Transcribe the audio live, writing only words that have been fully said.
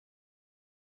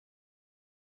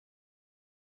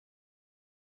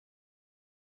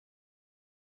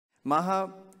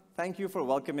Maha, thank you for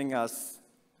welcoming us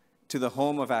to the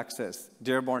home of Access,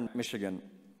 Dearborn, Michigan.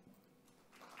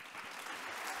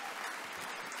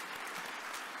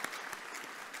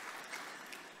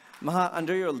 Maha,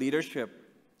 under your leadership,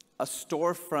 a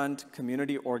storefront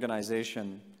community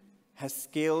organization has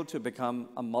scaled to become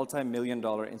a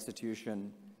multi-million-dollar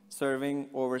institution, serving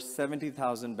over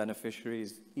 70,000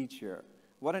 beneficiaries each year.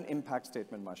 What an impact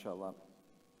statement, mashallah.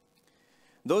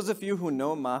 Those of you who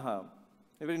know Maha,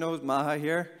 anybody knows Maha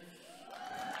here?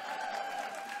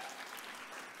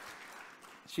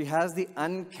 She has the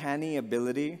uncanny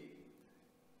ability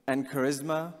and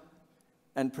charisma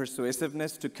and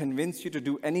persuasiveness to convince you to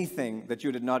do anything that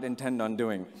you did not intend on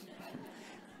doing.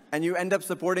 And you end up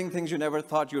supporting things you never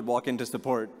thought you would walk in to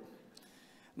support.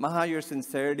 Maha, your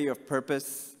sincerity of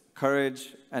purpose,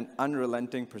 courage, and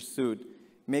unrelenting pursuit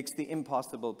makes the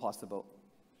impossible possible.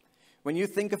 When you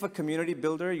think of a community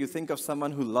builder, you think of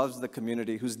someone who loves the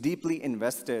community, who's deeply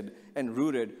invested and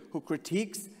rooted, who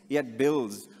critiques yet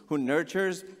builds, who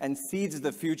nurtures and seeds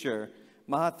the future.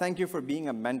 Maha, thank you for being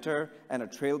a mentor and a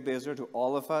trailblazer to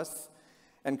all of us,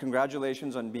 and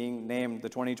congratulations on being named the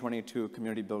 2022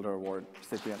 Community Builder Award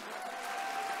recipient.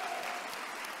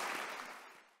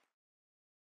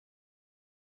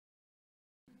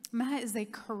 Maha is a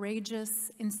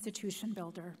courageous institution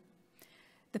builder.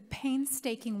 The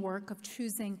painstaking work of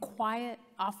choosing quiet,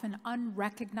 often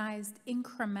unrecognized,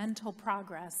 incremental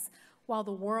progress while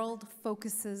the world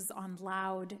focuses on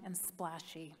loud and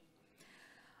splashy.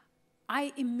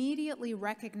 I immediately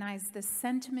recognized the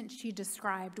sentiment she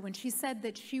described when she said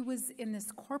that she was in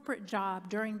this corporate job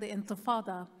during the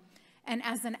Intifada and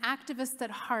as an activist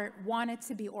at heart wanted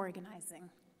to be organizing.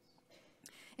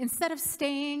 Instead of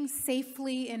staying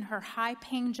safely in her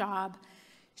high-paying job,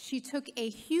 she took a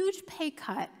huge pay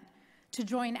cut to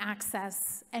join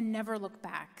Access and never look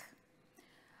back.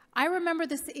 I remember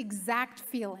this exact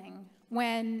feeling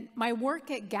when my work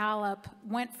at Gallup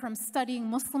went from studying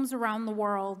Muslims around the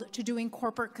world to doing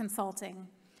corporate consulting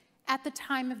at the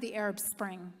time of the Arab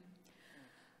Spring.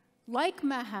 Like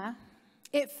Maha,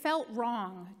 it felt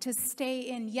wrong to stay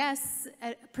in, yes,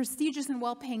 a prestigious and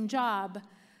well-paying job,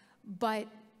 but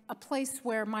a place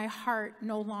where my heart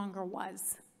no longer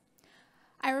was.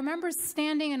 I remember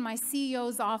standing in my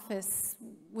CEO's office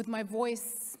with my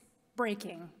voice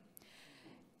breaking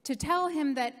to tell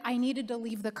him that I needed to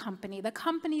leave the company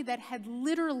that had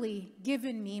literally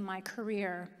given me my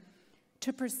career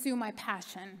to pursue my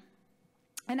passion,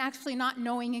 and actually not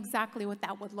knowing exactly what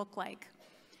that would look like.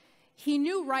 He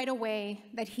knew right away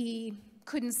that he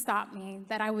couldn't stop me,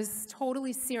 that I was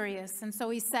totally serious, and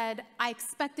so he said, I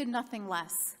expected nothing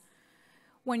less.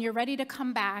 When you're ready to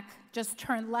come back, just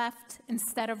turn left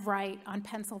instead of right on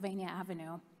Pennsylvania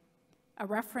Avenue, a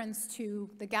reference to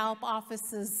the Gallup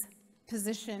office's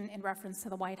position in reference to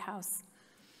the White House.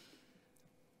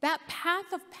 That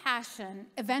path of passion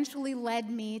eventually led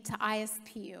me to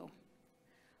ISPU.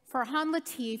 Farhan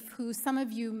Latif, who some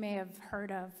of you may have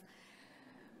heard of,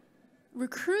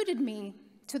 recruited me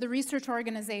to the research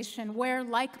organization where,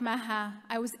 like Maha,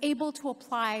 I was able to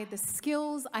apply the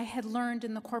skills I had learned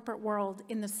in the corporate world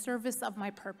in the service of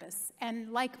my purpose.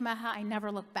 And like Maha, I never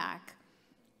looked back.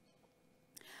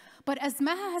 But as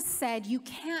Maha has said, you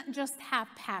can't just have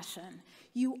passion.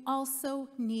 You also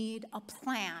need a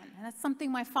plan. And that's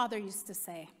something my father used to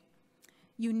say.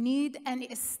 You need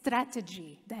a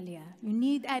strategy, Dalia. You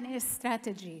need a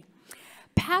strategy.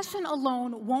 Passion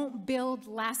alone won't build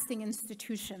lasting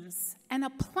institutions, and a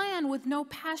plan with no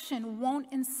passion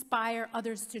won't inspire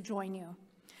others to join you.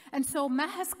 And so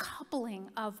Maha's coupling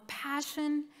of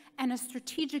passion and a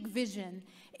strategic vision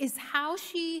is how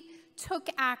she took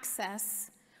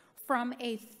Access from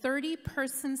a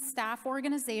 30-person staff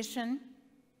organization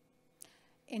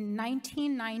in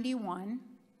 1991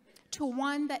 to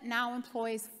one that now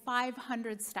employs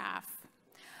 500 staff.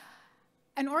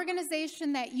 An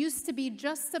organization that used to be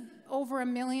just over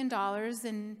 $1 million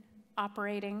in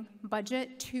operating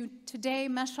budget to today,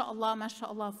 mashallah,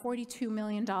 $42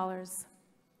 million.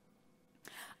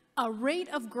 A rate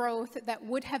of growth that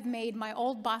would have made my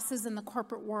old bosses in the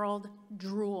corporate world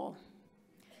drool.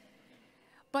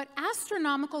 But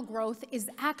astronomical growth is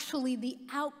actually the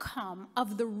outcome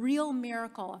of the real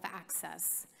miracle of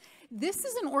Access. This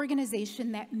is an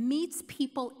organization that meets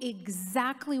people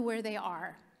exactly where they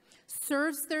are,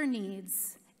 serves their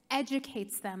needs,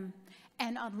 educates them,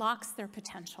 and unlocks their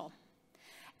potential.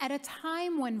 At a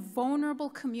time when vulnerable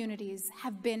communities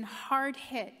have been hard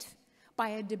hit by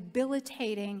a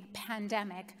debilitating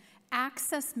pandemic,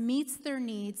 Access meets their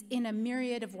needs in a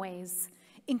myriad of ways,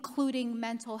 including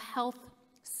mental health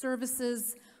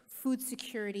services, food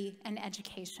security, and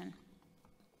education.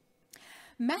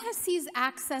 Maha sees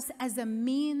access as a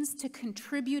means to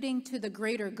contributing to the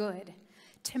greater good,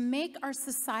 to make our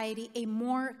society a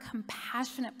more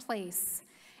compassionate place,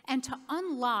 and to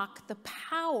unlock the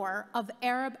power of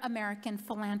Arab American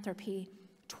philanthropy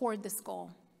toward this goal.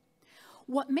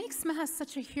 What makes Maha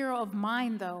such a hero of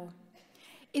mine, though,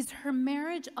 is her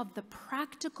marriage of the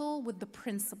practical with the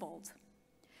principled,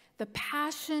 the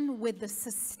passion with the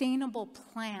sustainable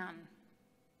plan.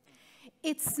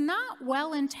 It's not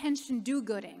well-intentioned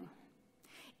do-gooding.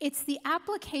 It's the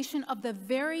application of the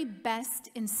very best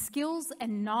in skills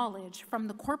and knowledge from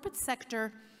the corporate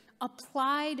sector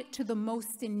applied to the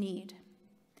most in need.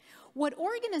 What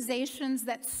organizations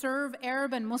that serve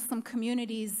Arab and Muslim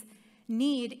communities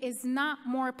need is not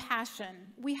more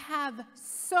passion. We have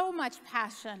so much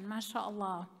passion,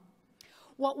 mashallah.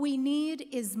 What we need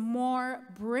is more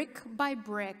brick by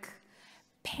brick,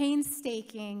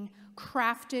 painstaking,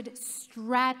 crafted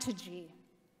strategy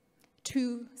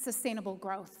to sustainable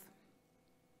growth.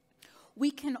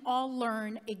 We can all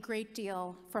learn a great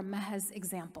deal from Maha's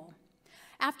example.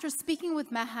 After speaking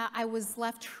with Maha, I was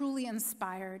left truly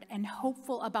inspired and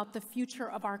hopeful about the future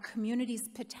of our community's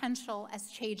potential as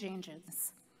change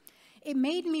agents. It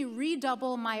made me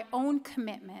redouble my own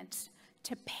commitment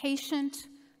to patient,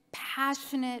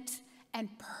 passionate, and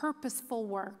purposeful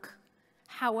work,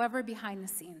 however behind the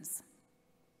scenes.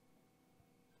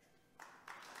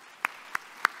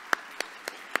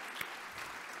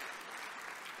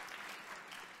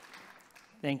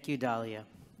 Thank you, Dalia.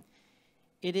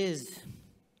 It is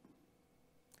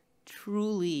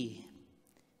truly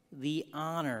the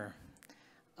honor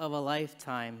of a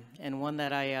lifetime, and one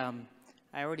that I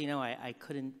already know I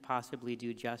couldn't possibly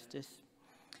do justice.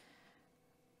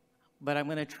 But I'm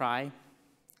going to try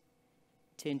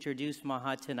to introduce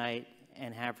Maha tonight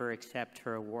and have her accept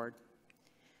her award.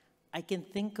 I can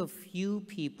think of few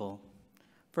people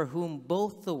for whom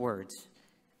both the words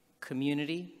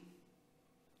community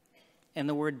and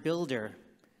the word builder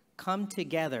come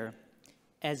together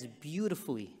as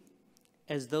beautifully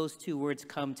as those two words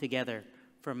come together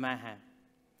for Maha.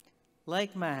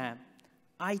 Like Maha,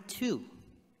 I too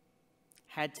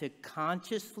had to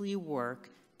consciously work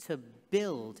to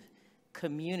build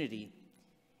community.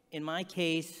 In my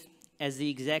case, as the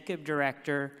executive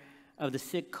director of the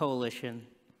Sikh Coalition,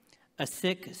 a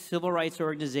Sikh civil rights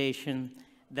organization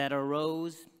that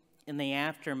arose in the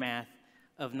aftermath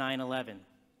of 9/11.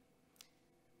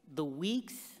 The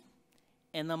weeks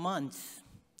and the months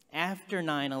after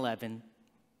 9/11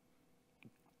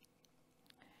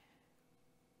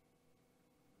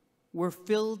 were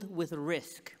filled with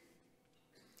risk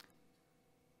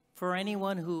for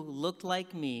anyone who looked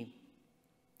like me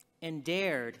and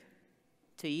dared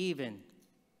to even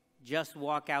just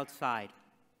walk outside.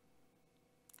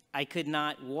 I could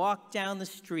not walk down the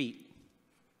street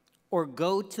or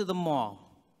go to the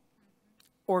mall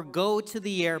or go to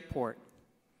the airport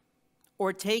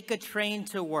or take a train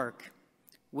to work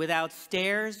without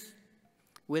stairs,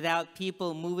 without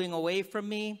people moving away from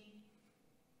me,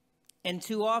 and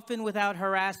too often without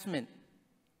harassment.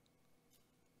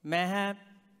 Maha,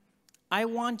 I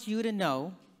want you to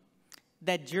know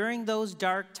that during those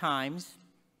dark times,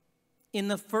 in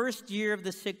the first year of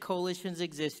the Sikh Coalition's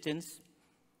existence,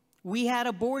 we had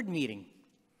a board meeting,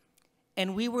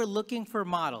 and we were looking for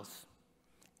models,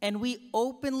 and we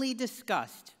openly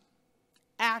discussed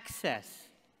access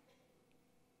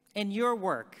and your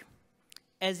work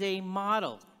as a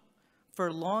model for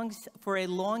a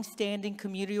long-standing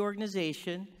community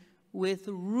organization with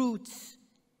roots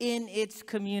in its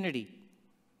community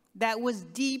that was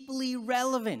deeply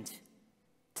relevant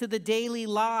to the daily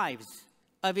lives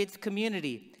of its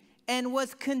community and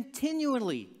was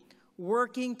continually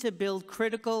working to build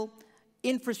critical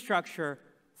infrastructure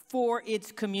for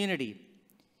its community.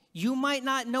 You might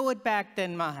not know it back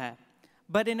then, Maha,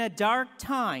 but in a dark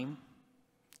time,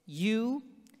 you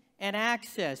and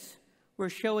Access were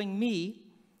showing me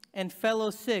and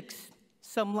fellow Sikhs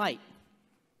some light.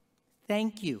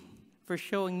 Thank you for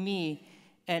showing me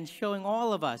and showing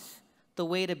all of us the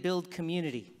way to build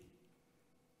community.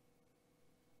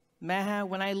 Maha,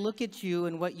 when I look at you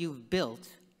and what you've built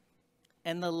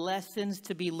and the lessons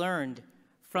to be learned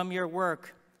from your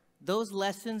work, those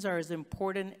lessons are as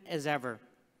important as ever.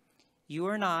 You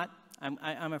are not,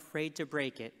 I'm afraid to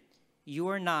break it, you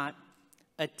are not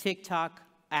a TikTok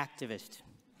activist.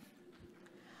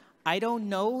 I don't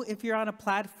know if you're on a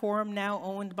platform now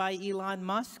owned by Elon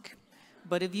Musk,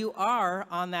 but if you are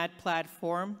on that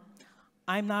platform,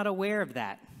 I'm not aware of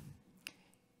that.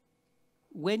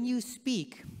 When you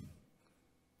speak,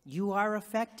 you are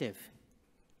effective,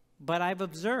 but I've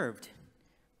observed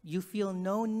you feel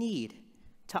no need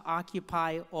to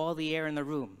occupy all the air in the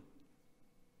room.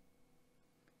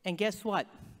 And guess what?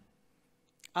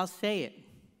 I'll say it.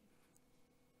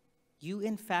 You,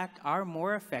 in fact, are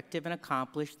more effective and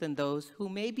accomplished than those who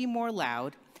may be more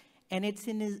loud, and it's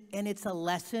a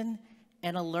lesson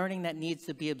and a learning that needs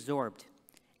to be absorbed.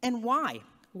 And why?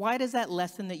 Why does that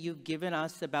lesson that you've given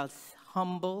us about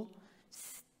humble,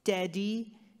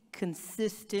 steady,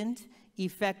 consistent,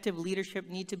 effective leadership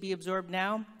need to be absorbed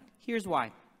now? Here's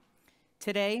why.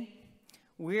 Today,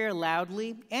 we're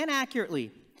loudly and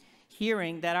accurately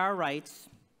hearing that our rights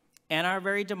and our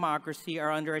very democracy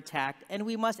are under attack, and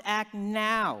we must act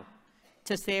now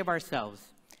to save ourselves.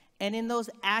 And in those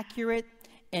accurate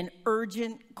and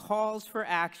urgent calls for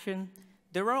action,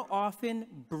 there are often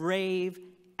brave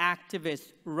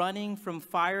activists running from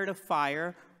fire to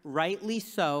fire, rightly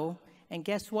so. And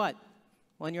guess what?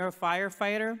 When you're a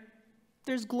firefighter,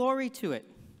 there's glory to it.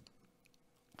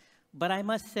 But I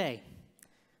must say,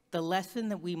 the lesson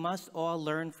that we must all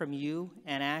learn from you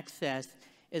and Access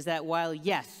is that while,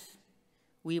 yes,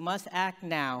 we must act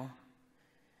now,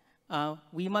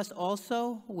 we must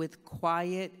also, with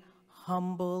quiet,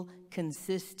 humble,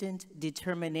 consistent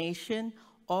determination,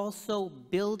 also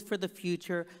build for the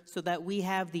future so that we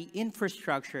have the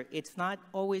infrastructure. It's not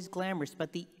always glamorous,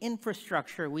 but the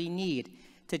infrastructure we need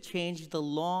to change the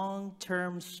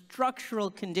long-term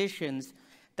structural conditions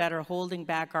that are holding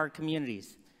back our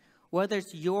communities. Whether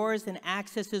it's yours and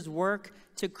Access's work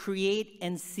to create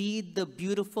and seed the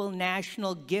beautiful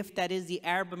national gift that is the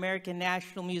Arab American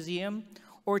National Museum,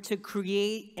 or to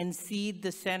create and seed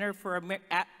the Center for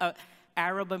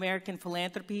Arab American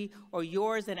Philanthropy, or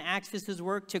yours and Access's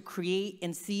work to create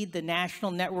and seed the National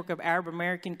Network of Arab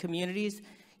American Communities,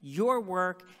 your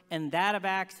work and that of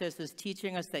Access is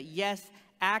teaching us that yes,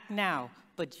 act now,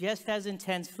 but just as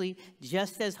intensely,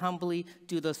 just as humbly,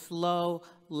 do the slow,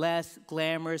 less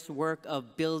glamorous work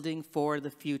of building for the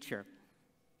future.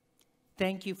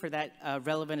 Thank you for that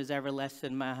relevant as ever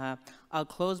lesson, Maha. I'll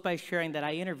close by sharing that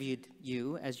I interviewed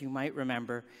you, as you might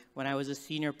remember, when I was a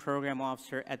senior program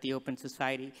officer at the Open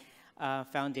Society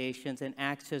Foundations, and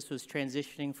Access was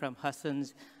transitioning from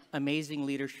Hassan's amazing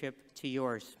leadership to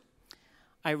yours.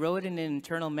 I wrote in an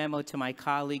internal memo to my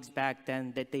colleagues back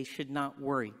then that they should not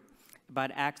worry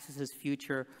about Access's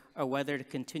future or whether to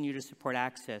continue to support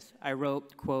Access. I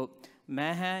wrote, quote,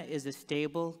 Maha is a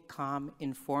stable, calm,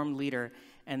 informed leader,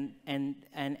 and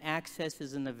Access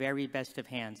is in the very best of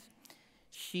hands.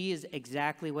 She is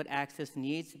exactly what Access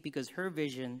needs because her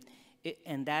vision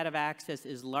and that of Access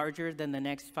is larger than the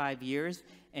next 5 years,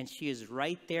 and she is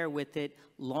right there with it.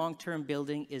 Long-term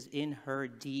building is in her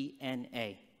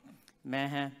DNA.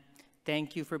 Maha,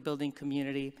 thank you for building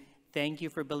community. Thank you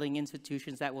for building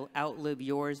institutions that will outlive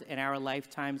yours in our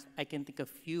lifetimes. I can think of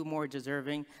few more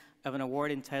deserving of an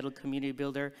award entitled Community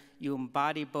Builder. You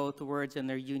embody both words and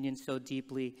their union so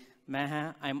deeply.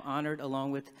 Maha, I'm honored along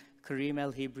with Kareem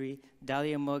El-Hibri,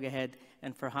 Dalia Mogahed,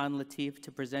 and Farhan Latif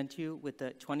to present you with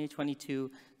the 2022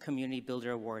 Community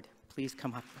Builder Award. Please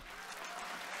come up.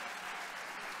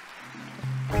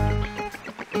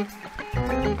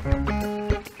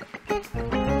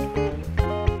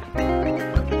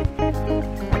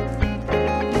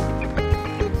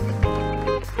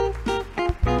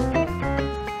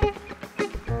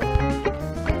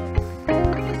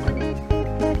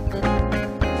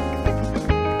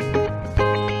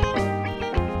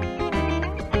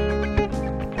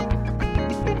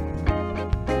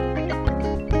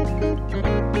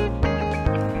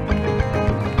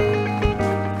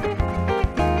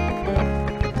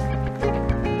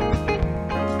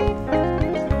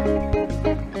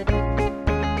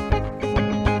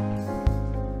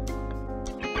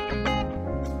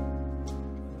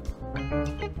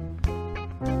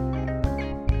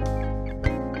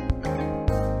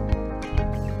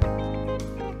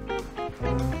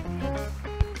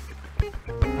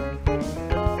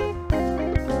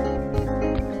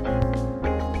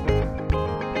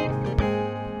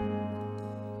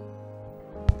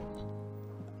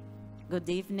 Good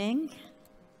evening.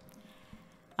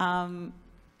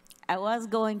 I was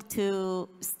going to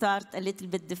start a little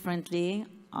bit differently,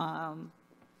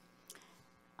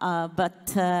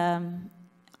 but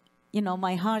you know,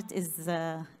 my heart is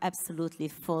absolutely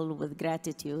full with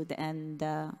gratitude. And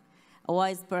a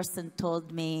wise person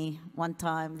told me one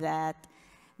time that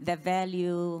the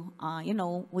value, you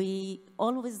know, we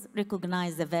always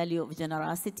recognize the value of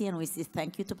generosity, and we say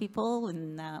thank you to people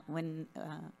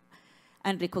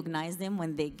and recognize them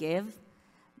when they give.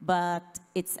 But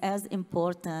it's as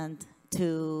important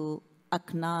to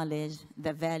acknowledge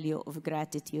the value of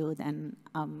gratitude, and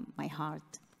my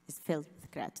heart is filled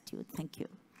with gratitude. Thank you.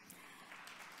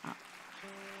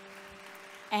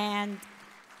 And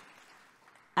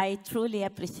I truly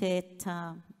appreciate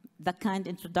the kind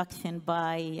introduction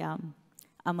by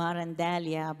Amar and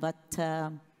Dalia, but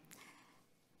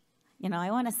you know,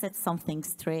 I want to set something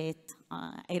straight.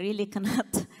 I really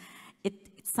cannot.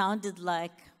 It sounded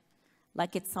like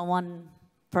it's a one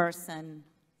person,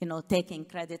 you know, taking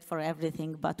credit for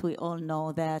everything, but we all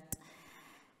know that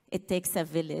it takes a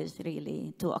village,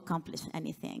 really, to accomplish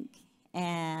anything.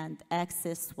 And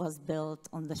Access was built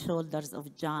on the shoulders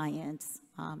of giants.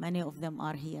 Many of them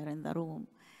are here in the room.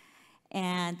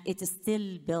 And it is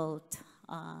still built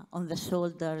on the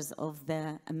shoulders of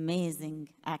the amazing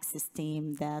Access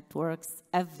team that works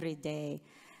every day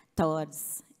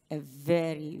towards a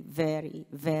very, very,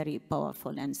 very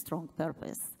powerful and strong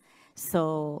purpose.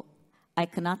 So I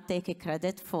cannot take a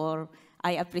credit for,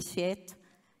 I appreciate,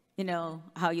 you know,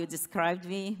 how you described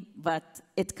me, but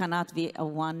it cannot be a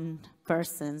one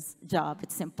person's job.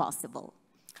 It's impossible.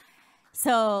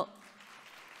 So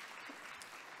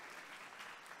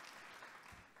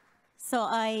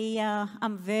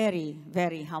I'm very,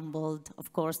 very humbled,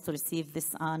 of course, to receive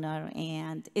this honor.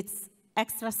 And it's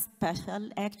extra special,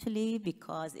 actually,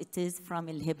 because it is from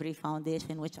El-Hibri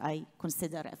Foundation, which I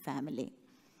consider a family.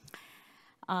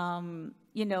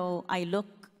 You know, I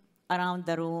look around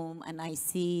the room and I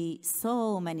see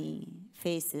so many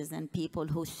faces and people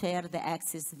who share the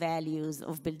Access values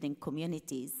of building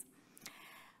communities.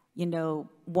 You know,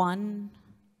 one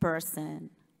person,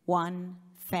 one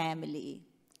family,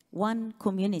 one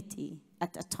community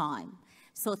at a time.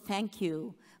 So thank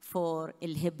you for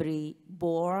El-Hibri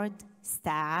board,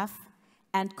 staff,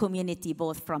 and community,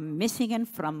 both from Michigan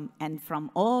and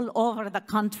from all over the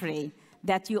country,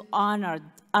 that you honored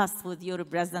us with your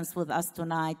presence with us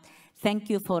tonight. Thank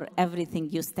you for everything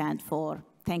you stand for.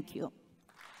 Thank you.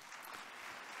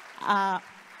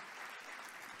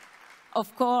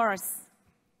 Of course,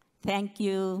 thank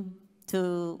you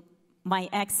to my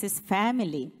Access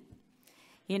family.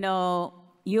 You know,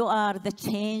 you are the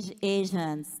change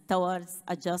agents towards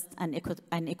a just and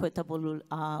equitable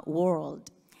world.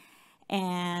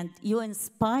 And you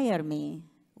inspire me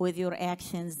with your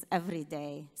actions every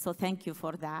day. So thank you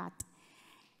for that.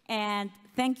 And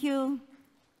thank you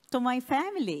to my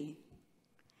family.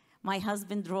 My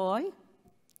husband, Roy,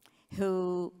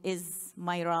 who is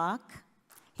my rock.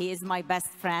 He is my best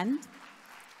friend.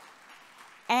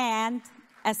 And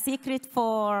a secret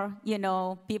for, you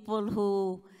know, people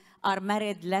who are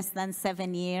married less than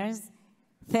 7 years,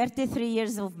 33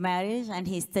 years of marriage, and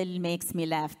he still makes me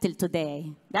laugh till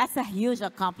today. That's a huge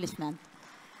accomplishment.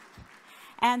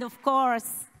 And of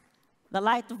course, the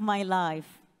light of my life,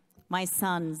 my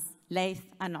sons, Laith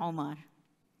and Omar.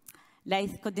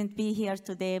 Laith couldn't be here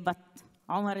today, but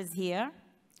Omar is here.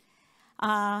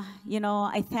 You know,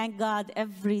 I thank God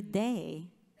every day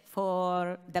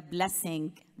for the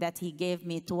blessing that he gave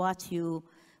me to watch you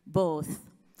both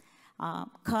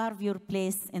carve your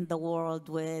place in the world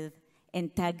with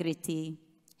integrity,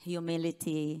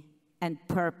 humility, and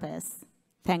purpose.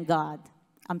 Thank God.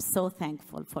 I'm so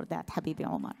thankful for that, Habibi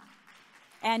Omar.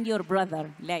 And your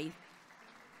brother, Laith.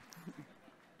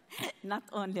 Not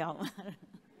only Omar.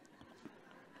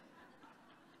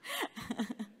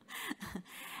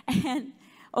 And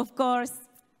of course,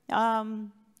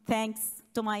 thanks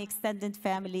to my extended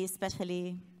family,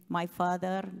 especially my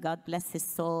father, God bless his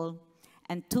soul,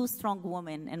 and two strong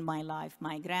women in my life,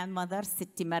 my grandmother,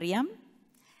 Sitti Maryam,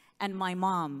 and my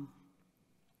mom.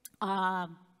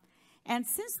 And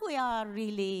since we are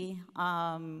really,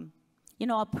 you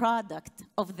know, a product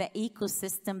of the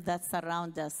ecosystem that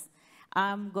surrounds us,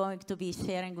 I'm going to be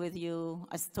sharing with you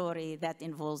a story that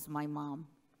involves my mom.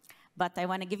 But I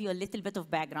want to give you a little bit of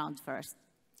background first.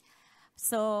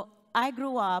 So I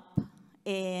grew up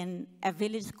in a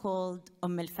village called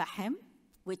El-Fahim,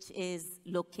 which is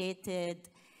located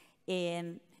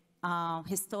in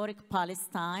historic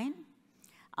Palestine,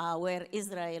 where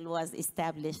Israel was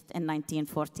established in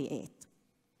 1948.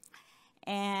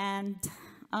 And,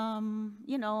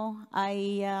 you know,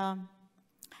 I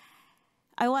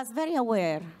was very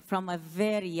aware from a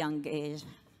very young age,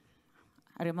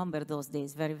 I remember those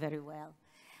days very, very well,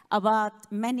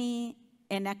 about many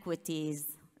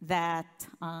inequities that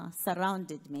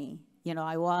surrounded me. You know,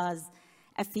 I was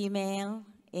a female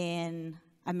in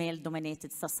a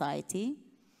male-dominated society.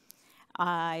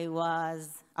 I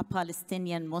was a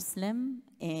Palestinian Muslim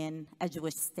in a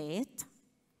Jewish state.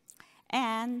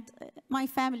 And my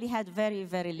family had very,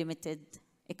 very limited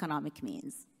economic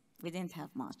means. We didn't have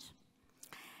much.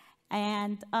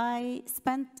 And I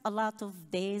spent a lot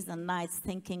of days and nights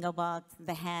thinking about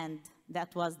the hand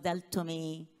that was dealt to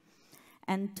me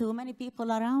and to many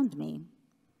people around me.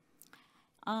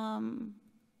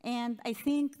 And I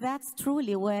think that's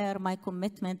truly where my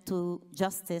commitment to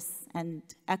justice and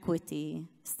equity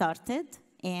started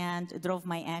and drove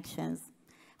my actions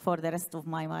for the rest of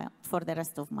my life.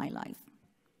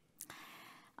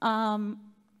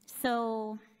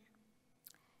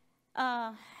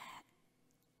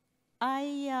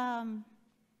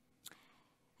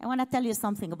 I want to tell you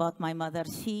something about my mother.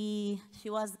 She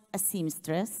was a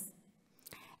seamstress,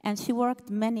 and she worked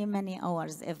many, many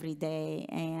hours every day,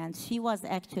 and she was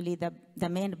actually the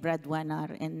main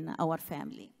breadwinner in our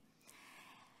family.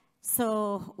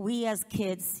 So we as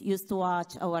kids used to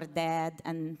watch our dad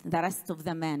and the rest of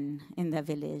the men in the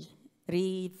village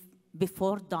leave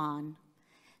before dawn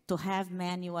to have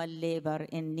manual labor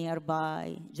in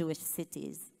nearby Jewish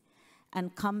cities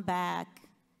and come back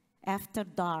after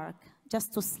dark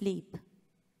just to sleep.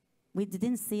 We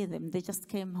didn't see them. They just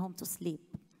came home to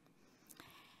sleep.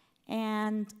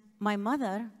 And my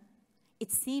mother,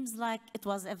 it seems like it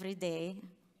was every day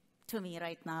to me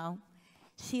right now.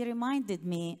 She reminded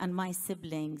me and my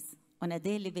siblings on a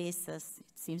daily basis,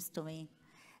 it seems to me,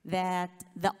 that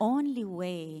the only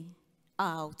way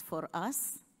out for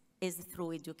us is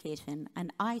through education.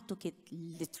 And I took it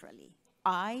literally.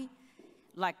 I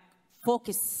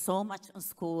focused so much on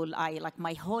school.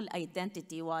 My whole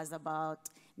identity was about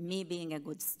me being a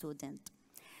good student.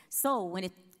 So when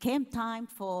it came time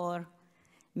for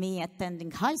me attending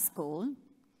high school,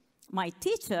 my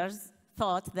teachers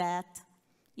thought that,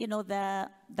 you know, the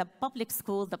public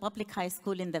school, the public high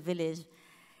school in the village,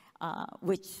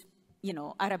 which, you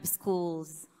know, Arab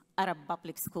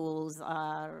public schools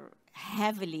are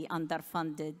heavily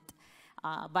underfunded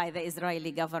by the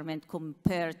Israeli government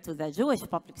compared to the Jewish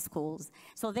public schools.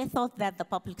 So they thought that the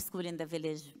public school in the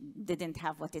village didn't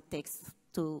have what it takes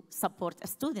to support a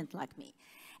student like me.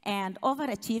 And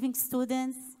overachieving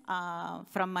students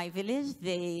from my village,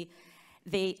 they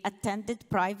attended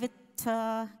private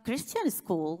Christian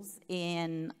schools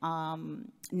in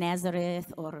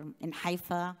Nazareth or in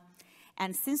Haifa.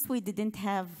 And since we didn't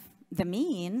have the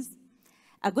means,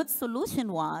 a good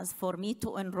solution was for me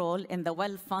to enroll in the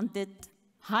well-funded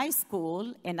high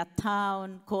school in a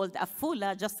town called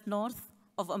Afula, just north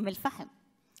of Al-Fahm.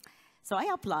 So I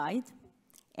applied,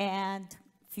 and a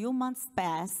few months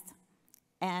passed,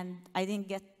 and I didn't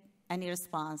get any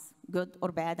response, good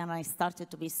or bad, and I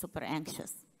started to be super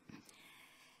anxious.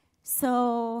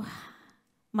 So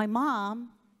my mom,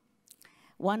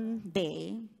 one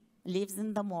day, leaves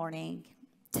in the morning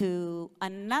to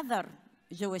another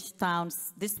Jewish town.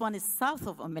 This one is south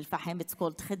of Al-Fahm. It's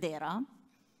called Khedera,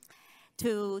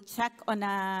 to check on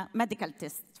a medical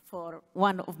test for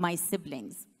one of my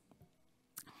siblings.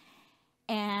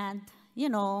 And, you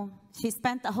know, she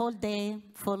spent a whole day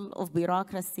full of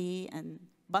bureaucracy and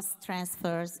bus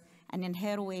transfers. And in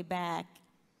her way back,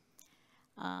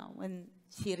 when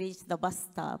she reached the bus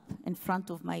stop in front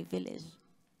of my village,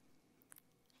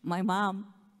 my mom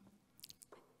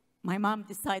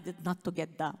decided not to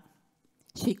get down.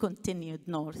 She continued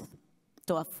north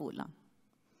to Afula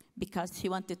because she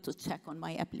wanted to check on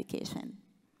my application.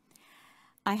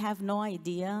 I have no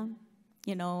idea,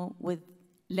 you know, with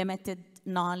limited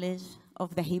knowledge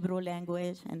of the Hebrew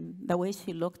language and the way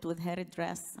she looked with her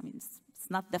dress. I mean, it's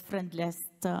not the friendliest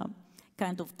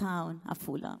kind of town,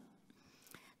 Afula,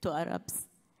 to Arabs.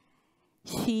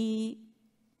 She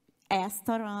asked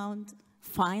around,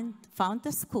 found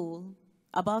a school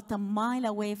about a mile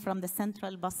away from the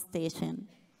central bus station,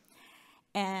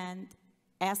 and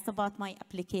asked about my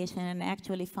application, and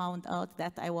actually found out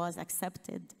that I was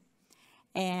accepted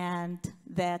and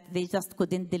that they just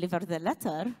couldn't deliver the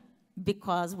letter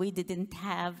because we didn't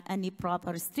have any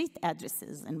proper street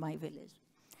addresses in my village.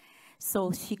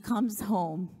 So she comes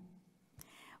home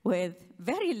with,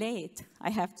 very late,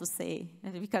 I have to say,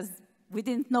 because we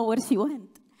didn't know where she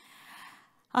went,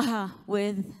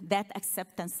 with that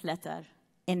acceptance letter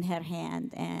in her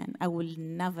hand, and I will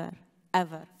never,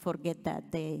 ever forget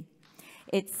that day.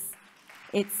 It's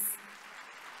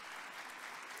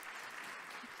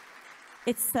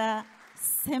a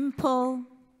simple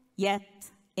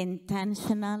yet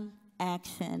intentional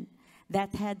action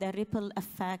that had a ripple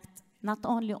effect not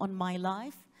only on my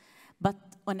life, but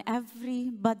on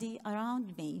everybody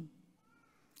around me.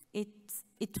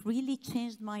 It really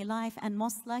changed my life, and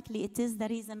most likely it is the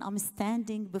reason I'm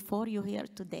standing before you here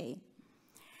today.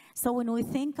 So when we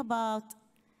think about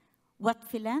what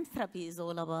philanthropy is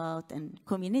all about and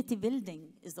community building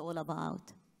is all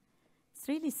about, it's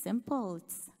really simple.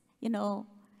 It's, you know,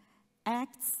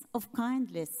 acts of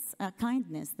kindness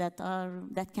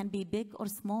that can be big or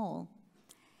small,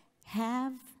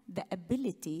 have the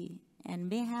ability and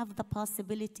may have the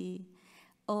possibility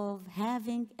of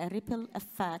having a ripple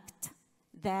effect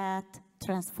that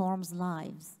transforms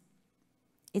lives.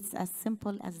 It's as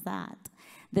simple as that.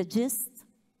 The gist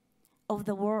of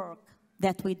the work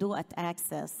that we do at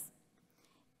Access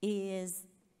is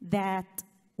that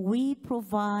we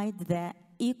provide the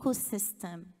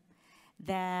ecosystem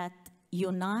that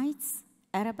unites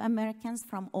Arab Americans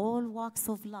from all walks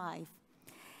of life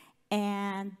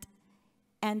and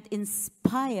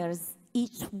inspires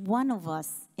each one of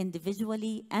us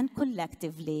individually and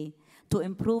collectively to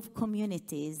improve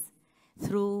communities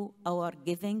through our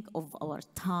giving of our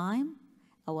time,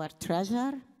 our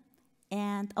treasure,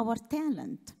 and our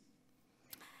talent.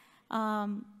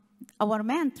 Our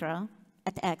mantra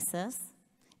at Access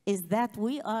is that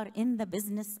we are in the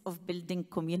business of building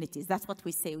communities. That's what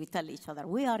we say, we tell each other.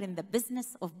 We are in the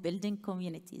business of building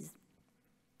communities.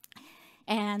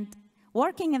 And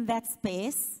working in that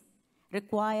space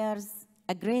requires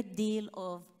a great deal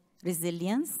of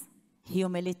resilience,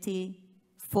 humility,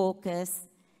 focus,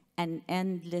 and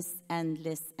endless,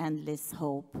 endless, endless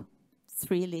hope.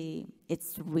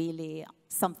 It's really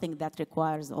something that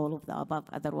requires all of the above.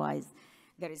 Otherwise,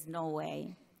 there is no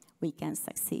way we can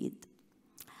succeed.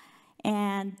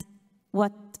 And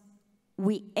what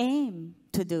we aim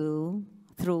to do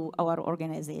through our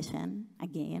organization,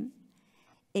 again,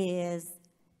 is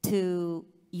to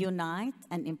unite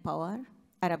and empower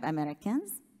Arab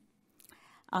Americans.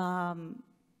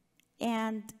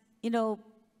 And, you know,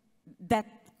 that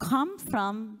come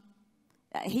from,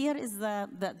 here is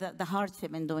the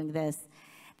hardship in doing this,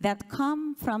 that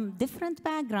come from different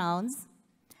backgrounds,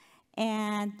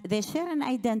 and they share an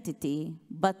identity,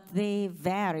 but they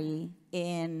vary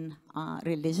in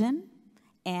religion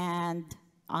and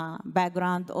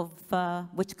background of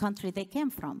which country they came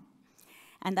from.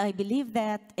 And I believe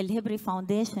that El-Hibri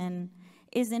Foundation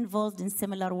is involved in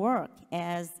similar work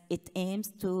as it aims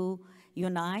to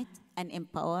unite and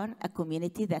empower a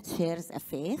community that shares a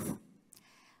faith,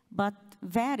 but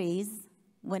varies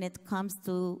when it comes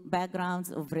to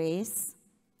backgrounds of race,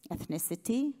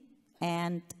 ethnicity,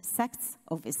 and sects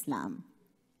of Islam.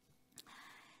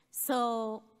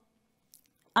 So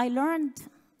I learned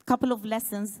a couple of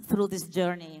lessons through this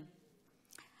journey.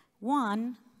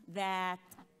 One, that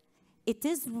it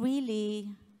is really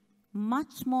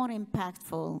much more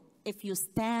impactful if you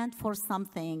stand for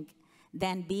something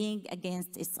than being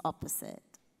against its opposite.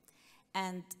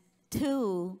 And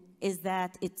two is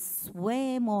that it's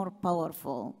way more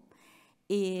powerful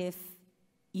if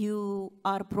you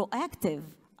are proactive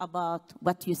about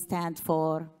what you stand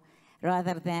for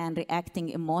rather than reacting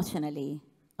emotionally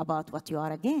about what you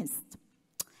are against.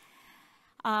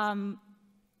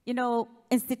 You know,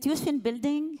 institution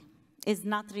building is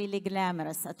not really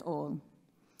glamorous at all.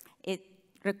 It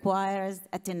requires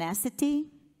a tenacity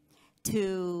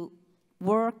to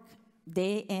work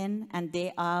day in and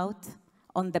day out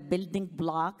on the building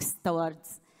blocks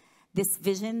towards this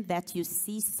vision that you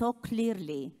see so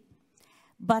clearly.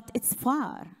 But it's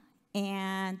far,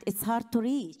 and it's hard to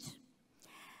reach.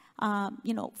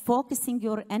 You know, focusing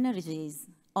your energies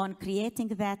on creating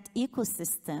that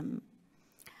ecosystem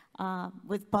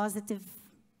with positive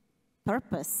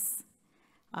purpose,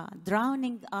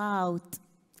 drowning out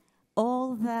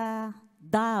all the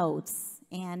doubts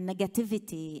and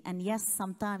negativity, and yes,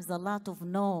 sometimes a lot of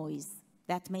noise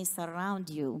that may surround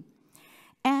you,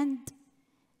 and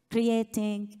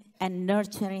creating and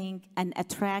nurturing and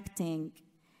attracting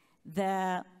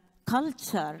the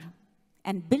culture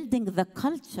and building the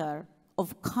culture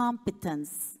of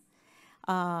competence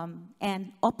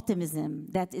and optimism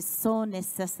that is so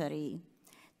necessary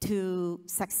to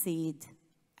succeed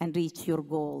and reach your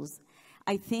goals.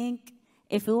 I think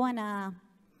if we want to,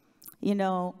 you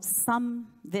know, sum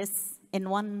this in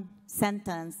one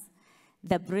sentence,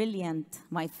 the brilliant,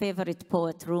 my favorite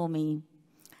poet, Rumi,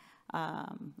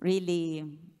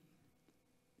 really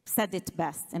said it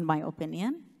best, in my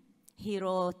opinion. He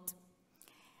wrote,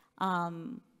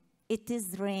 "It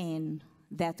is rain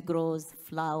that grows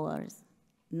flowers,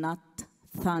 not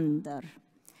thunder."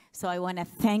 So I want to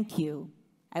thank you.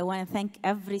 I want to thank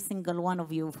every single one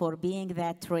of you for being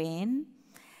that rain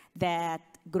that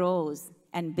grows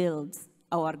and builds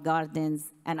our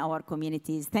gardens and our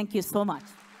communities. Thank you so much.